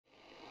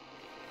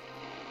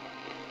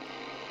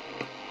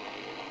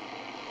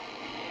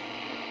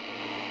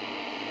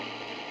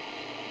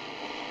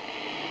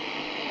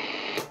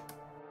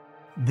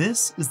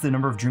This is the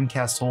number of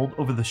Dreamcasts sold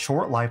over the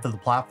short life of the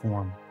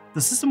platform.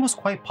 The system was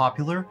quite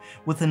popular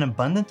with an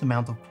abundant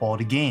amount of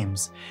quality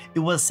games. It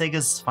was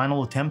Sega's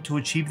final attempt to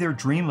achieve their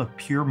dream of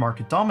pure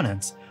market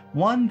dominance,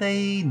 one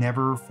they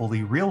never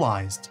fully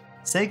realized.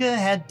 Sega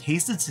had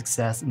tasted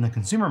success in the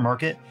consumer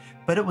market,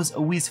 but it was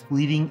always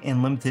fleeting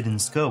and limited in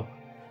scope.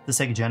 The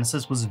Sega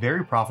Genesis was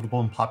very profitable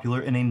and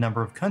popular in a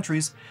number of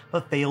countries,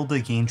 but failed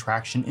to gain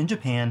traction in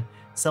Japan,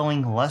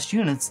 selling less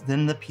units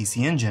than the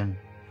PC Engine.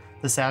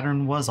 The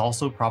Saturn was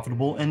also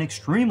profitable and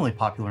extremely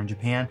popular in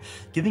Japan,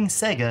 giving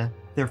Sega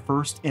their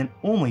first and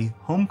only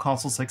home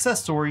console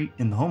success story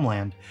in the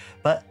homeland,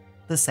 but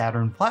the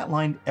Saturn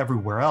flatlined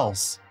everywhere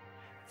else.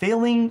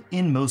 Failing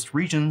in most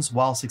regions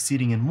while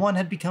succeeding in one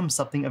had become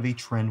something of a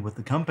trend with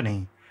the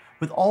company.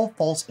 With all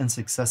faults and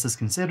successes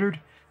considered,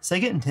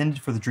 Sega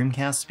intended for the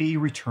Dreamcast to be a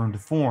return to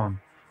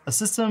form, a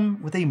system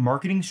with a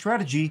marketing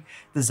strategy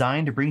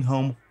designed to bring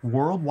home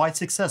worldwide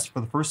success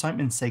for the first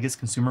time in Sega's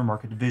consumer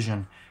market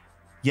division.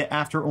 Yet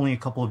after only a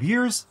couple of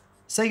years,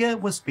 Sega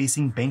was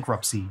facing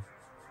bankruptcy.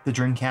 The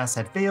Dreamcast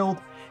had failed,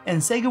 and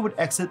Sega would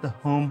exit the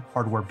home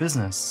hardware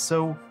business.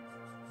 So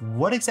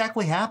what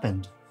exactly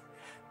happened?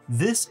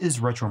 This is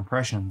Retro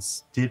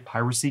Impressions. Did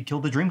piracy kill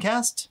the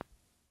Dreamcast?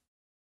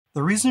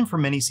 The reason for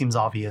many seems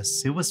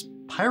obvious. It was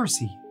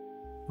piracy,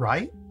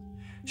 right?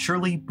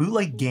 Surely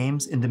bootleg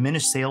games and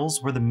diminished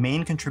sales were the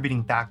main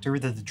contributing factor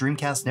that the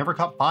Dreamcast never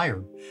caught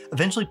fire,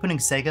 eventually putting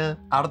Sega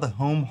out of the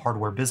home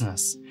hardware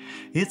business.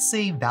 It's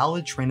a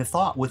valid train of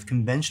thought with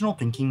conventional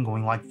thinking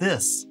going like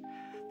this.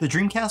 The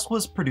Dreamcast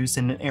was produced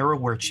in an era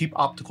where cheap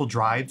optical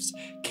drives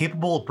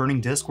capable of burning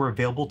discs were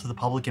available to the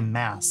public en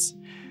masse.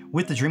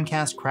 With the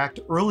Dreamcast cracked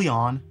early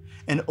on,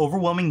 an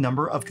overwhelming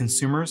number of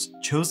consumers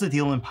chose to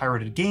deal in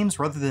pirated games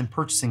rather than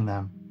purchasing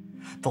them.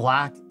 The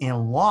lack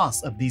and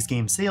loss of these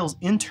game sales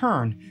in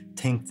turn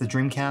tanked the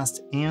Dreamcast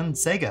and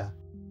Sega.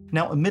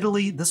 Now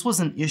admittedly, this was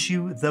an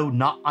issue though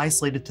not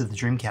isolated to the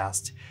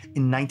Dreamcast.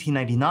 In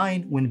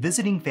 1999, when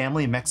visiting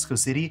family in Mexico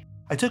City,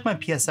 I took my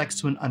PSX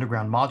to an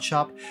underground mod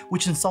shop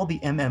which installed the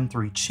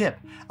MM3 chip,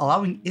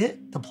 allowing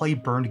it to play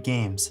burned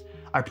games.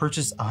 I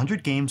purchased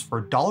 100 games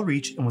for $1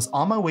 each and was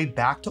on my way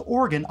back to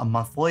Oregon a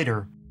month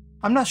later.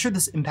 I'm not sure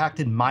this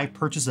impacted my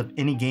purchase of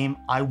any game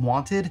I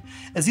wanted,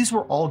 as these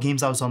were all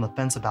games I was on the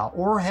fence about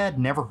or had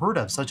never heard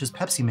of, such as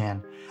Pepsi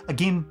Man, a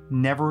game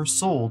never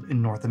sold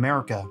in North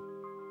America.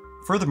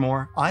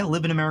 Furthermore, I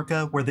live in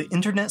America where the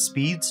internet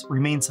speeds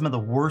remain some of the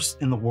worst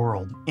in the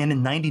world, and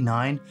in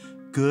 '99,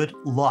 good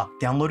luck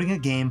downloading a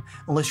game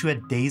unless you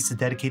had days to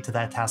dedicate to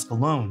that task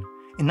alone.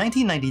 In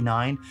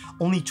 1999,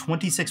 only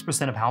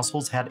 26% of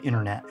households had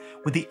internet,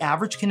 with the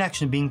average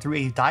connection being through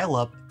a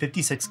dial-up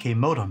 56K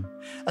modem,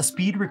 a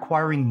speed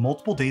requiring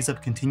multiple days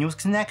of continuous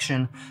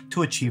connection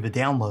to achieve a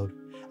download,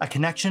 a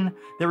connection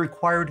that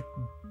required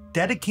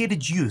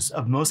dedicated use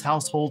of most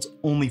households'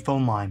 only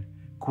phone line.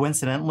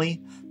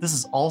 Coincidentally, this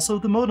is also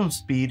the modem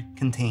speed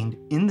contained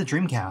in the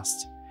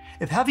Dreamcast.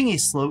 If having a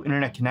slow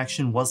internet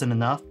connection wasn't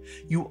enough,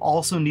 you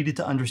also needed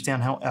to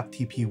understand how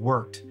FTP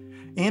worked,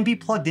 and be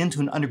plugged into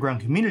an underground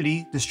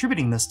community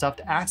distributing this stuff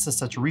to access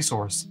such a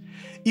resource.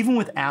 Even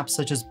with apps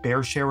such as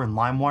BearShare and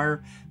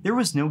LimeWire, there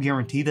was no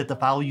guarantee that the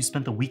file you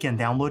spent the weekend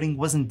downloading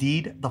was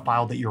indeed the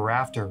file that you were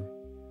after.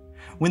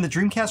 When the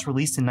Dreamcast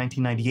released in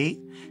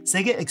 1998,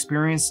 Sega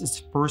experienced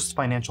its first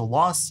financial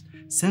loss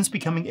since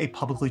becoming a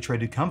publicly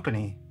traded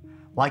company.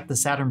 Like the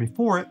Saturn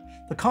before it,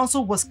 the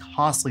console was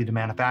costly to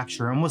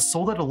manufacture and was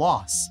sold at a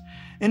loss.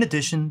 In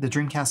addition, the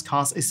Dreamcast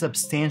cost a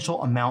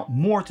substantial amount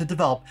more to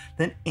develop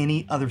than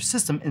any other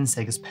system in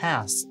Sega's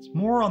past.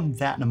 More on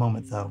that in a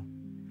moment though.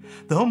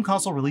 The home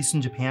console released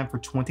in Japan for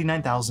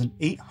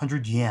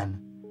 29,800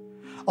 yen.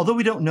 Although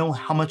we don't know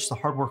how much the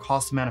hardware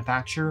cost to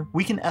manufacture,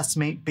 we can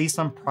estimate based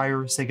on prior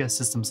Sega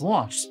systems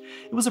launched.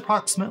 It was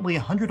approximately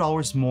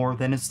 $100 more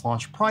than its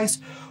launch price,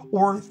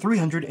 or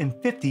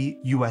 $350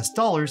 US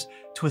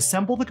to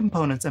assemble the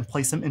components and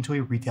place them into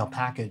a retail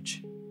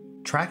package.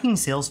 Tracking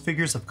sales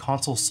figures of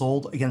consoles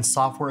sold against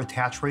software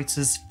attach rates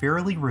is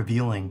fairly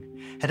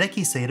revealing.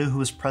 Hideki Sato,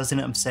 who is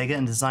president of Sega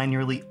and designed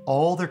nearly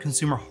all their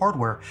consumer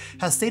hardware,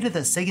 has stated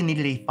that Sega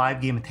needed a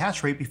 5-game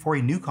attach rate before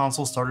a new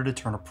console started to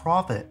turn a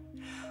profit.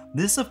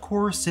 This of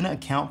course didn't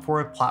account for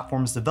a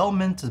platform's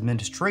development,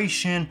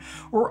 administration,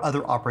 or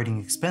other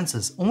operating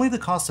expenses, only the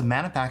cost to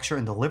manufacture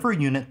and deliver a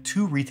unit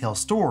to retail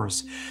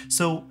stores.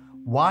 So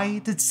why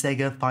did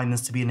Sega find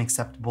this to be an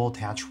acceptable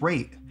attach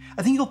rate?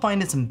 I think you'll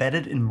find it's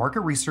embedded in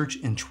market research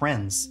and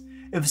trends.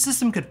 If a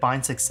system could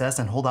find success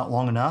and hold out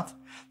long enough,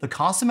 the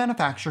cost to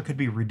manufacture could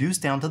be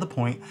reduced down to the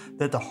point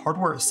that the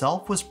hardware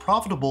itself was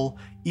profitable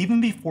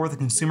even before the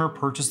consumer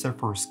purchased their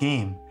first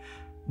game.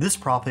 This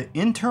profit,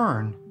 in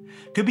turn,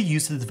 could be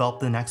used to develop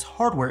the next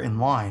hardware in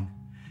line.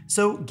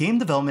 So game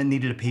development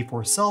needed to pay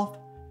for itself,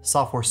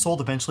 software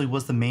sold eventually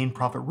was the main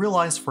profit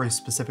realized for a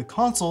specific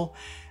console,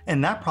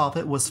 and that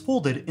profit was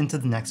folded into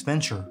the next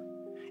venture.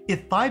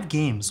 If 5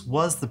 games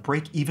was the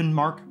break-even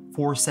mark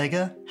for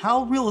Sega,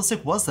 how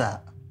realistic was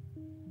that?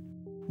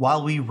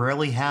 While we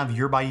rarely have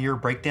year-by-year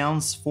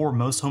breakdowns for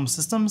most home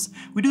systems,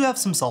 we do have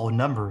some solid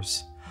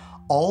numbers.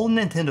 All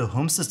Nintendo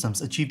home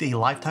systems achieved a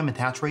lifetime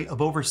attach rate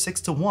of over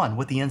 6 to 1,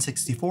 with the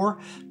N64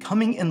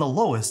 coming in the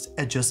lowest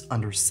at just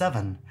under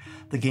 7.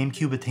 The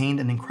GameCube attained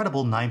an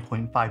incredible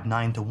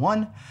 9.59 to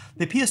 1.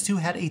 The PS2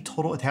 had a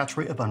total attach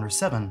rate of under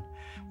 7,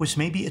 which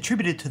may be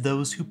attributed to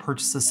those who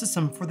purchased the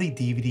system for the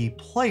DVD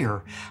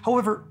player.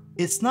 However,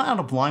 it's not out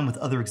of line with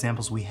other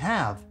examples we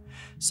have,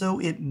 so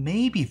it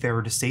may be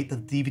fairer to state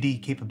that the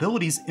DVD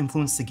capabilities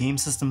influenced the game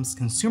systems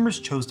consumers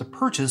chose to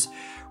purchase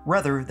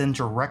rather than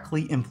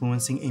directly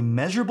influencing a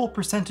measurable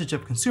percentage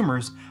of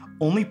consumers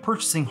only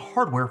purchasing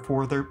hardware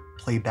for their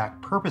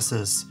playback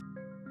purposes.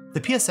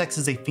 The PSX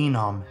is a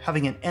phenom,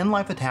 having an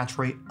end-life attach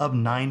rate of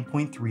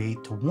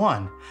 9.38 to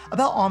 1,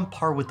 about on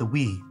par with the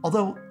Wii,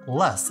 although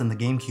less than the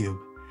GameCube.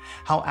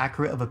 How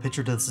accurate of a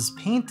picture does this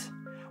paint?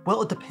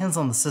 Well, it depends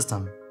on the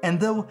system, and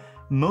though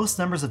most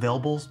numbers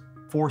available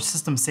for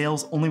system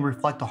sales only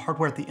reflect the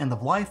hardware at the end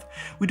of life,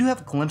 we do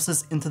have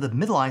glimpses into the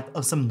midlife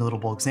of some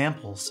notable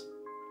examples.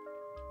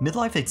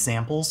 Midlife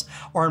examples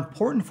are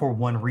important for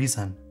one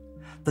reason.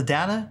 The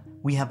data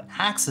we have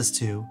access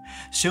to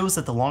shows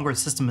that the longer a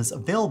system is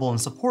available and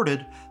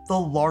supported, the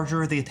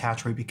larger the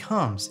attach rate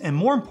becomes, and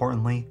more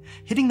importantly,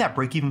 hitting that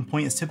break-even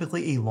point is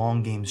typically a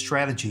long game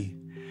strategy.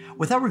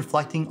 Without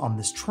reflecting on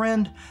this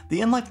trend,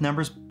 the end-life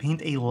numbers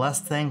paint a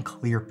less than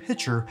clear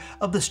picture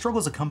of the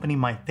struggles a company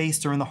might face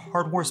during the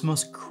hardware's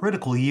most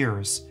critical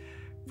years.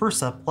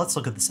 First up, let's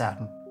look at the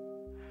Saturn.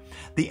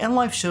 The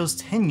end-life shows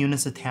 10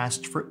 units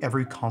attached for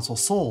every console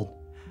sold,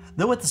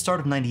 though at the start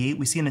of '98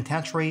 we see an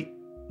attach rate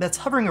that's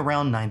hovering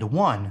around 9 to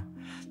 1.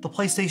 The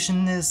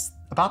PlayStation is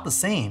about the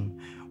same,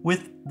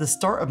 with the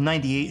start of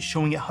 '98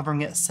 showing it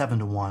hovering at 7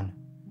 to 1.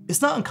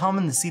 It's not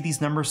uncommon to see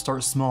these numbers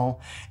start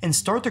small and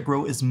start to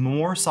grow as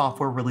more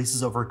software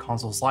releases over a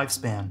console's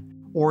lifespan,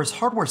 or as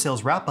hardware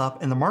sales wrap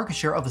up and the market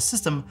share of a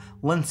system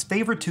lends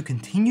favor to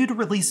continued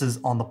releases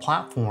on the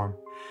platform.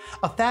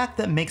 A fact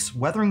that makes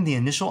weathering the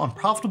initial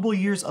unprofitable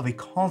years of a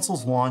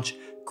console's launch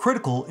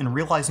critical in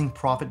realizing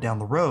profit down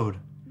the road.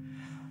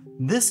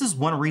 This is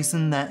one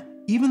reason that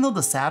even though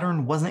the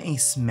Saturn wasn't a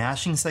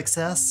smashing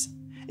success,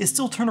 it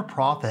still turned a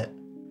profit.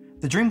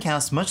 The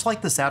Dreamcast, much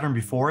like the Saturn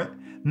before it,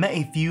 met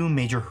a few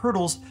major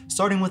hurdles,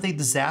 starting with a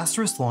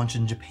disastrous launch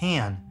in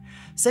Japan.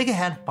 Sega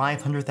had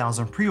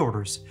 500,000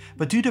 pre-orders,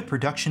 but due to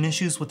production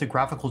issues with the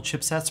graphical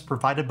chipsets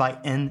provided by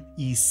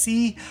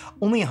NEC,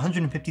 only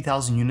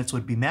 150,000 units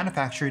would be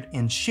manufactured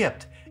and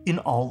shipped in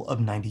all of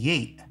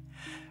 '98.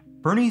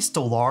 Bernie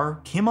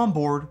Stolar came on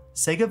board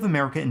Sega of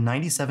America in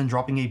 '97,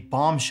 dropping a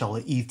bombshell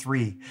at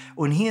E3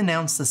 when he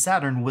announced the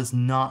Saturn was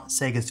not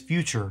Sega's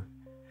future.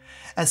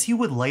 As he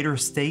would later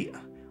state,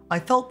 "I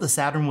felt the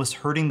Saturn was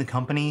hurting the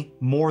company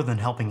more than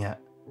helping it."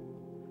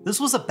 This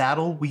was a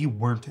battle we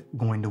weren't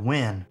going to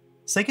win.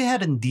 Sega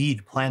had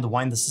indeed planned to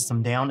wind the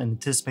system down in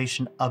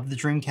anticipation of the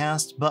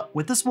Dreamcast, but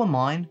with this one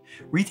line,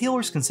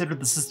 retailers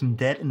considered the system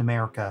dead in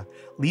America,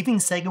 leaving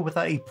Sega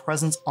without a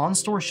presence on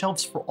store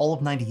shelves for all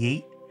of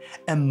 '98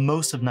 and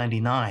most of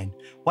 '99,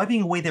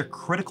 wiping away their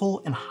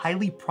critical and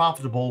highly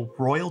profitable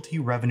royalty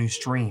revenue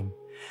stream.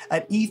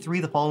 At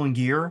E3 the following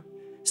year,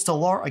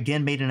 Stolar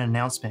again made an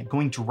announcement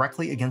going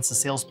directly against the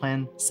sales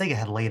plan Sega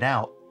had laid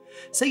out.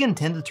 Sega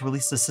intended to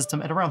release the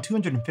system at around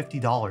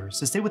 $250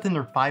 to stay within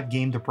their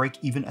 5-game to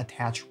break-even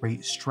attach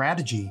rate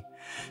strategy.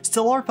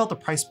 Stolar felt the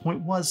price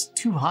point was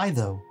too high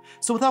though,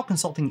 so without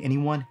consulting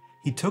anyone,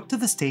 he took to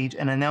the stage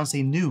and announced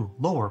a new,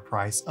 lower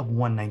price of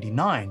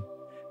 $199,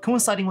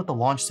 coinciding with the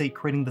launch date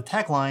creating the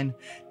tagline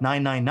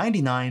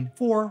 $99.99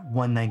 for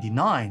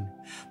 $199.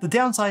 The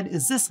downside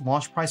is this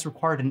launch price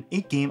required an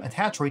 8-game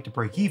attach rate to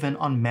break even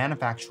on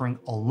manufacturing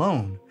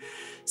alone.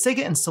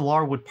 Sega and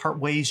Stolar would part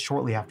ways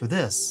shortly after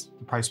this.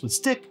 The price would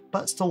stick,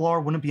 but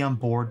Stolar wouldn't be on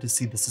board to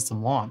see the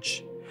system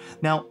launch.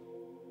 Now,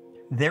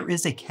 there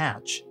is a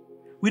catch.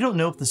 We don't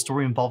know if the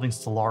story involving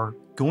Stolar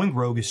going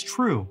rogue is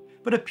true,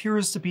 but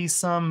appears to be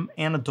some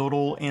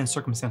anecdotal and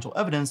circumstantial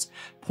evidence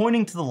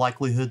pointing to the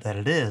likelihood that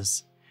it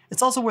is.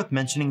 It's also worth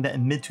mentioning that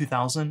in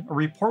mid-2000, a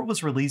report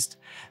was released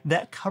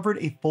that covered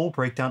a full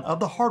breakdown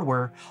of the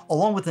hardware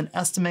along with an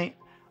estimate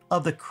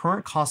of the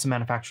current cost to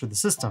manufacture the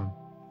system.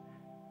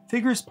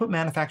 Figures put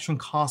manufacturing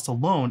costs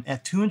alone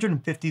at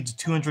 $250 to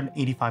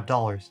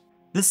 $285.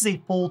 This is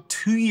a full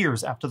 2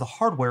 years after the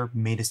hardware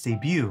made its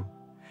debut.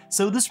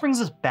 So this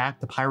brings us back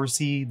to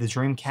piracy, the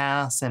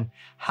Dreamcast, and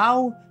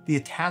how the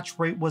attach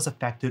rate was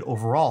affected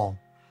overall.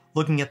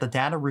 Looking at the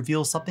data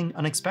reveals something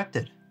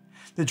unexpected.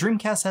 The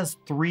Dreamcast has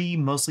 3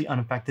 mostly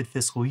unaffected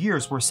fiscal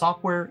years where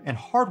software and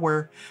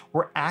hardware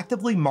were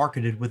actively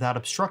marketed without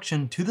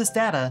obstruction to this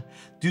data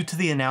due to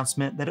the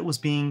announcement that it was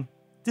being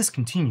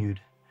discontinued.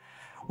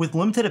 With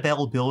limited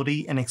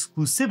availability and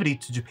exclusivity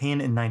to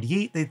Japan in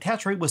 '98, the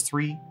attach rate was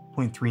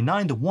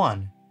 3.39 to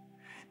 1.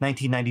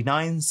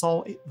 1999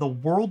 saw the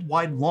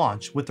worldwide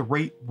launch with the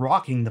rate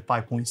rocketing to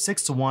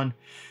 5.6 to 1,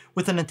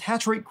 with an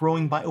attach rate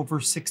growing by over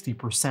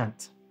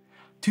 60%.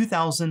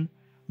 2000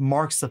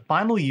 marks the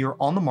final year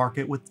on the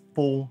market with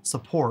full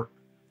support.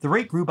 The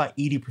rate grew by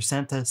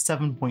 80% to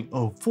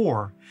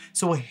 7.04,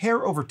 so a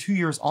hair over 2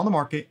 years on the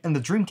market, and the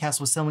Dreamcast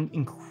was selling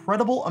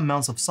incredible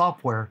amounts of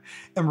software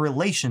in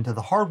relation to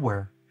the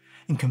hardware.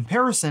 In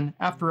comparison,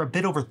 after a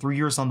bit over 3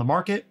 years on the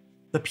market,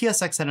 the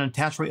PSX had an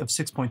attach rate of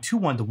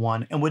 6.21 to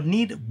 1 and would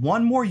need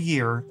 1 more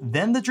year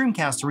than the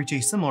Dreamcast to reach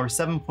a similar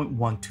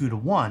 7.12 to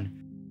 1.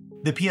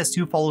 The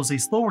PS2 follows a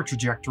slower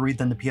trajectory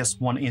than the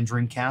PS1 and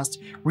Dreamcast,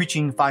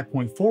 reaching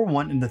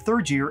 5.41 in the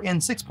 3rd year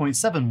and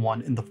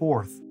 6.71 in the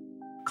 4th.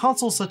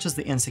 Consoles such as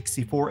the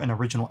N64 and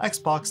original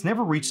Xbox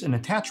never reached an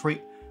attach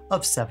rate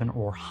of 7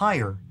 or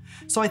higher,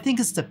 so I think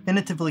it's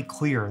definitively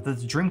clear that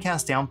the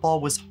Dreamcast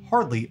downfall was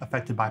hardly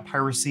affected by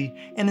piracy,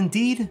 and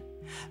indeed,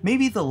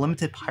 maybe the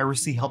limited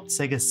piracy helped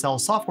Sega sell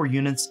software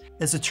units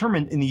as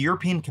determined in the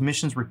European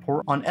Commission's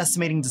report on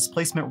estimating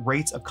displacement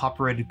rates of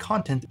copyrighted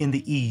content in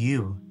the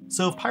EU.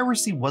 So if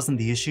piracy wasn't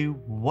the issue,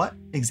 what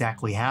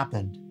exactly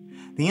happened?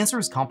 The answer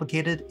is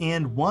complicated,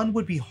 and one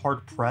would be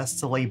hard-pressed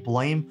to lay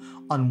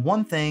blame on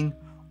one thing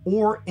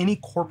or any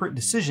corporate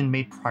decision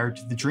made prior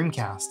to the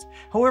Dreamcast.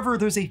 However,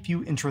 there's a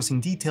few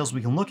interesting details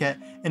we can look at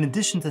in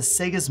addition to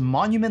Sega's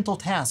monumental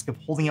task of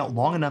holding out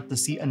long enough to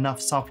see enough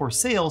software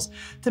sales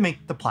to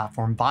make the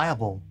platform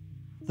viable.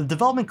 The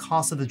development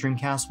cost of the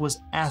Dreamcast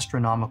was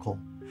astronomical,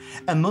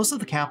 and most of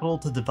the capital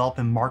to develop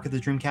and market the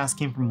Dreamcast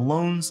came from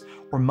loans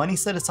or money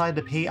set aside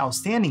to pay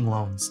outstanding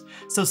loans,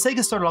 so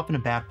Sega started off in a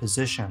bad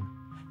position.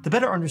 To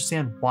better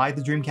understand why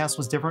the Dreamcast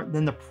was different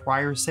than the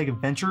prior Sega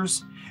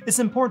ventures, it's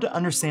important to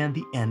understand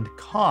the end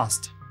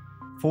cost.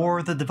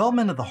 For the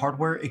development of the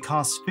hardware, it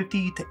costs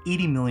 $50 to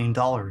 $80 million.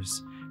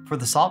 For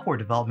the software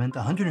development,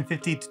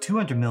 $150 to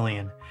 $200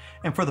 million.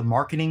 And for the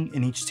marketing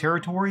in each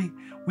territory,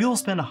 we will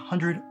spend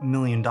 $100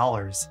 million.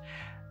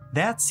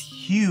 That's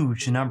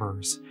huge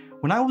numbers.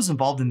 When I was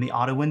involved in the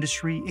auto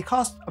industry, it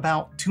cost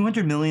about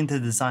 $200 million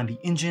to design the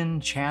engine,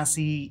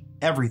 chassis,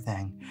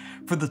 everything.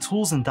 For the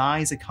tools and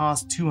dies, it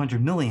cost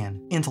 $200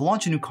 million, and to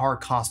launch a new car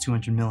it cost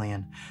 $200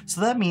 million.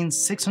 So that means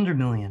 $600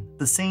 million,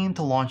 the same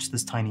to launch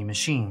this tiny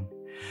machine.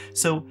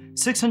 So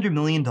 $600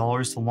 million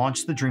to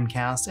launch the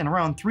Dreamcast and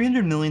around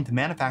 $300 million to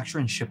manufacture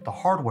and ship the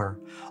hardware.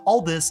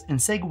 All this, and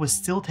Sega was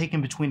still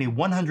taking between a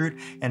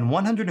 $100 and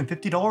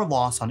 $150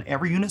 loss on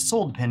every unit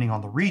sold depending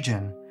on the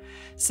region.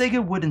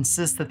 Sega would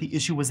insist that the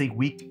issue was a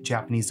weak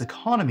Japanese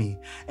economy,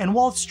 and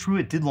while it's true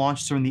it did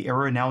launch during the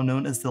era now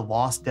known as the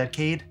Lost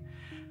Decade,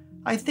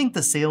 I think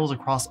the sales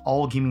across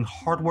all gaming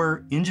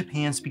hardware in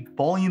Japan speak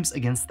volumes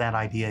against that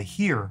idea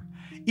here.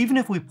 Even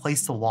if we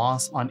place the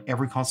loss on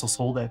every console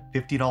sold at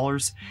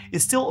 $50,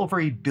 it's still over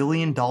 $1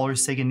 billion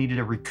Sega needed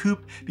to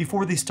recoup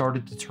before they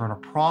started to turn a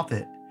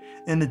profit.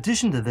 In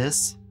addition to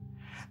this,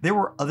 there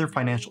were other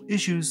financial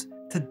issues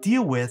to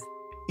deal with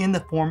in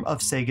the form of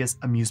Sega's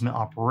amusement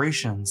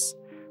operations.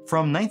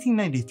 From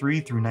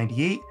 1993 through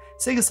 98,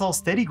 Sega saw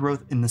steady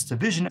growth in this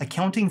division,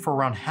 accounting for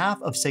around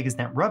half of Sega's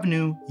net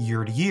revenue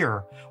year to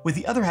year, with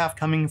the other half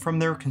coming from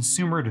their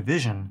consumer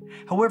division.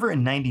 However,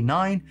 in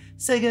 99,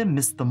 Sega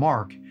missed the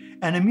mark,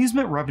 and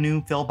amusement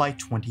revenue fell by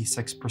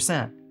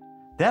 26%.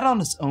 That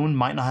on its own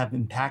might not have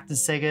impacted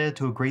Sega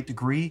to a great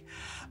degree,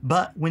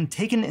 but when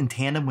taken in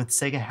tandem with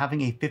Sega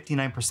having a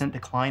 59%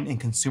 decline in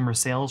consumer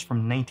sales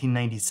from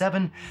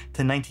 1997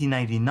 to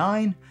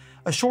 1999,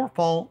 a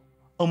shortfall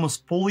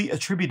almost fully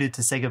attributed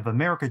to Sega of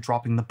America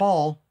dropping the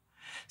ball,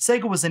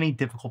 Sega was in a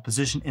difficult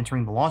position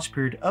entering the launch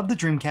period of the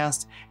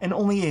Dreamcast, and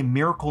only a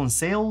miracle in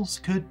sales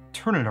could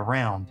turn it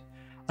around.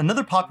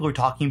 Another popular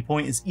talking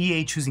point is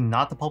EA choosing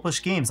not to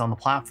publish games on the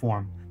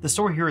platform. The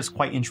story here is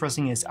quite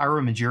interesting as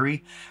Ira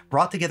Majiri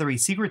brought together a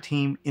secret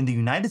team in the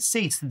United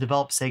States to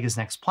develop Sega's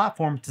next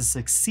platform to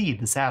succeed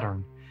the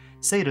Saturn.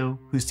 Sato,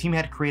 whose team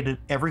had created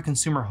every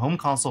consumer home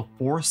console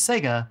for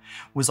Sega,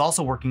 was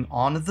also working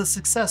on the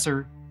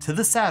successor to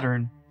the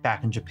Saturn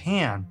back in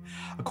Japan.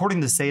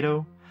 According to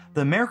Sato,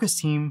 the Americas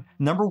team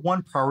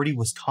 #1 priority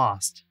was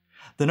cost.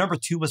 The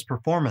 #2 was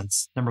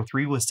performance.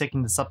 #3 was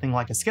sticking to something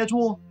like a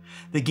schedule,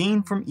 the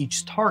gain from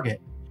each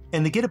target,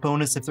 and they get a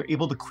bonus if they're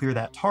able to clear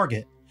that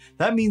target.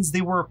 That means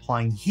they were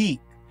applying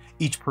heat.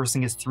 Each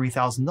person gets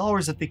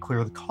 $3,000 if they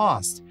clear the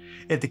cost.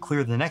 If they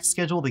clear the next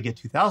schedule, they get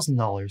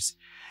 $2,000.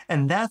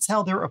 And that's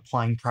how they're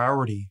applying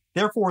priority.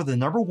 Therefore, the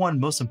 #1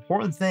 most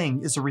important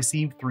thing is to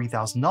receive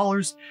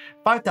 $3,000,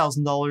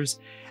 $5,000,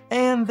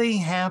 and they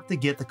have to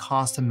get the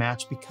cost to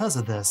match because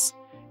of this.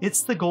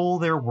 It's the goal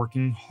they're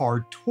working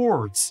hard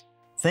towards.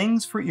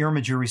 Things for Ira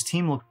Majiri's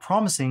team looked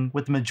promising,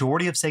 with the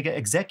majority of Sega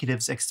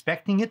executives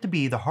expecting it to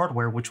be the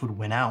hardware which would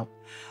win out.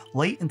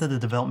 Late into the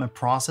development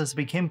process, it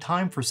became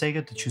time for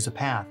Sega to choose a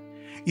path,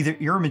 either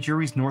Ira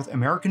Majiri's North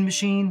American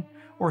machine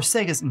or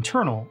Sega's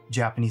internal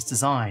Japanese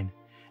design.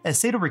 As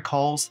Sato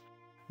recalls,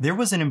 there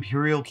was an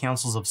imperial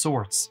council of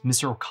sorts.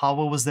 Mr.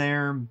 Okawa was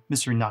there,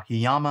 Mr.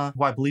 Nakayama,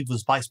 who I believe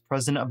was vice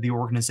president of the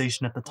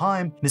organization at the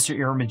time, Mr.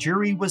 Ira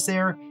Majiri was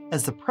there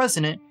as the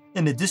president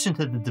in addition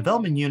to the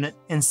development unit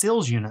and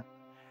sales unit.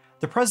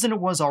 The president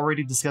was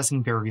already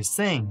discussing various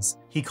things.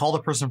 He called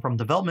a person from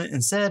development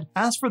and said,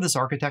 "As for this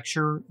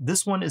architecture,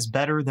 this one is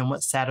better than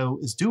what Sato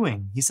is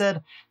doing." He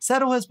said,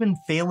 "Sato has been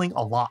failing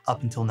a lot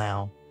up until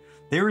now.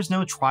 There is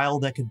no trial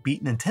that could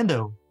beat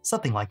Nintendo,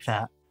 something like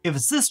that. If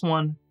it's this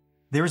one,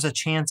 there is a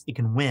chance it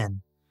can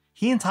win.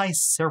 He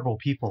enticed several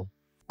people.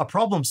 A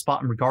problem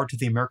spot in regard to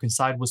the American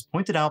side was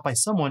pointed out by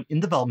someone in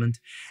development,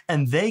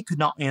 and they could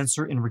not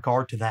answer in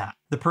regard to that.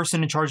 The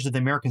person in charge of the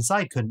American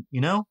side couldn't,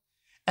 you know?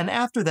 And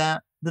after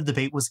that, the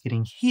debate was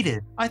getting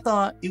heated. I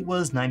thought it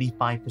was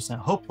 95%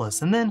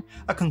 hopeless, and then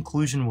a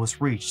conclusion was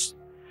reached.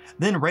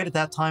 Then right at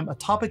that time, a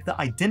topic that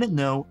I didn't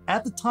know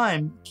at the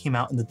time came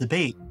out in the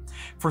debate.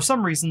 For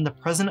some reason, the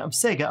president of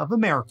Sega of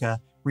America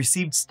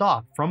received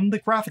stock from the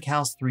graphic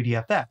house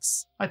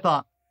 3DFX. I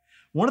thought,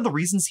 one of the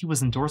reasons he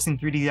was endorsing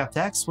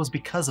 3DFX was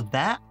because of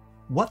that?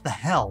 What the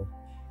hell?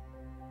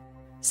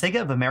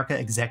 Sega of America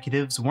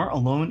executives weren't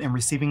alone in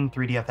receiving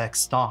 3DFX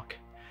stock.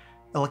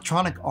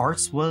 Electronic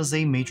Arts was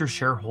a major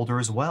shareholder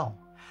as well.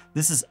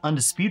 This is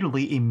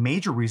undisputedly a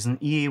major reason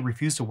EA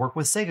refused to work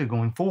with Sega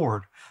going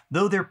forward,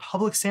 though their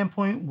public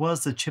standpoint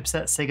was the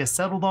chipset Sega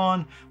settled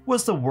on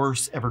was the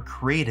worst ever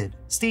created,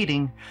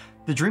 stating,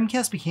 "The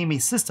Dreamcast became a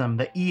system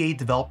that EA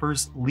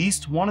developers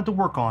least wanted to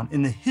work on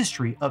in the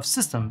history of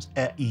systems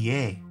at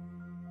EA."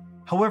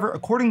 However,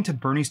 according to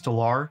Bernie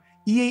Stolar,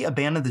 EA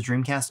abandoned the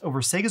Dreamcast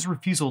over Sega's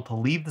refusal to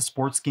leave the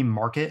sports game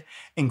market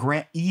and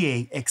grant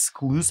EA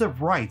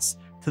exclusive rights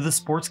to the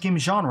sports game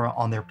genre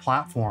on their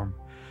platform.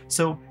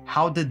 So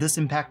how did this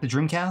impact the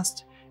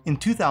Dreamcast? In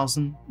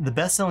 2000, the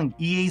best-selling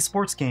EA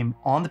sports game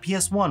on the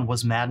PS1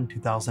 was Madden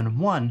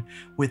 2001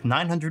 with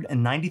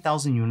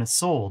 990,000 units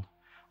sold.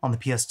 On the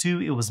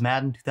PS2, it was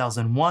Madden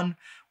 2001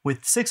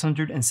 with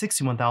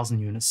 661,000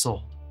 units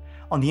sold.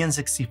 On the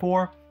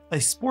N64,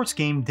 a sports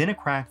game didn't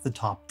crack the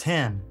top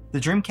 10. The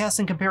Dreamcast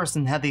in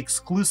comparison had the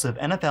exclusive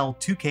NFL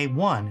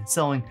 2K1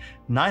 selling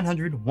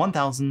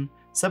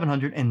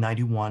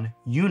 901,791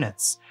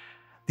 units.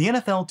 The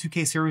NFL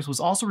 2K series was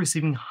also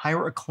receiving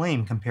higher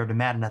acclaim compared to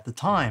Madden at the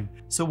time,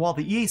 so while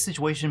the EA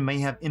situation may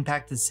have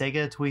impacted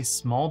Sega to a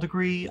small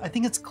degree, I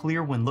think it's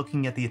clear when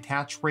looking at the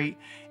attach rate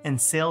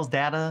and sales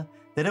data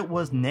that it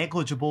was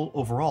negligible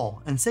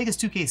overall, and Sega's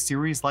 2K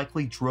series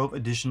likely drove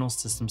additional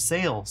system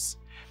sales.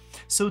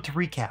 So to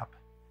recap,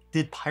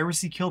 did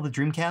piracy kill the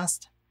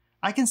Dreamcast?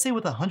 I can say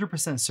with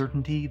 100%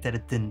 certainty that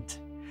it didn't.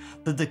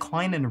 The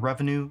decline in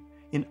revenue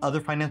in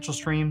other financial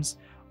streams,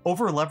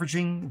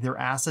 over-leveraging their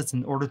assets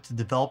in order to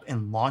develop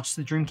and launch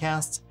the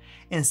Dreamcast,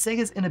 and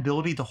Sega's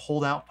inability to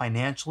hold out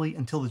financially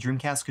until the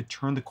Dreamcast could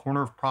turn the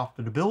corner of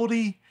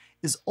profitability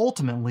is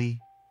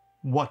ultimately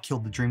what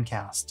killed the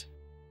Dreamcast.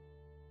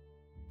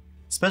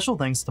 Special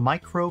thanks to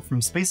Mike Crow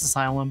from Space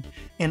Asylum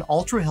and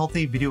Ultra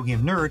Healthy Video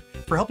Game Nerd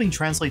for helping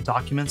translate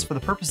documents for the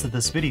purpose of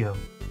this video.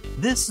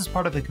 This is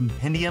part of a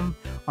compendium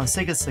on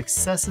Sega's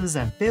successes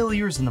and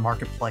failures in the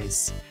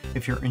marketplace.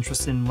 If you're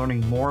interested in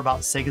learning more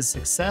about Sega's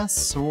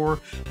success or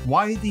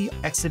why they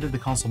exited the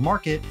console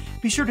market,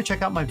 be sure to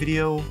check out my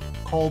video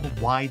called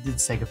Why Did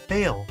Sega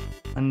Fail?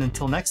 And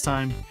until next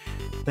time,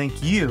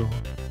 thank you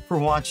for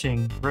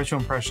watching Retro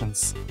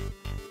Impressions.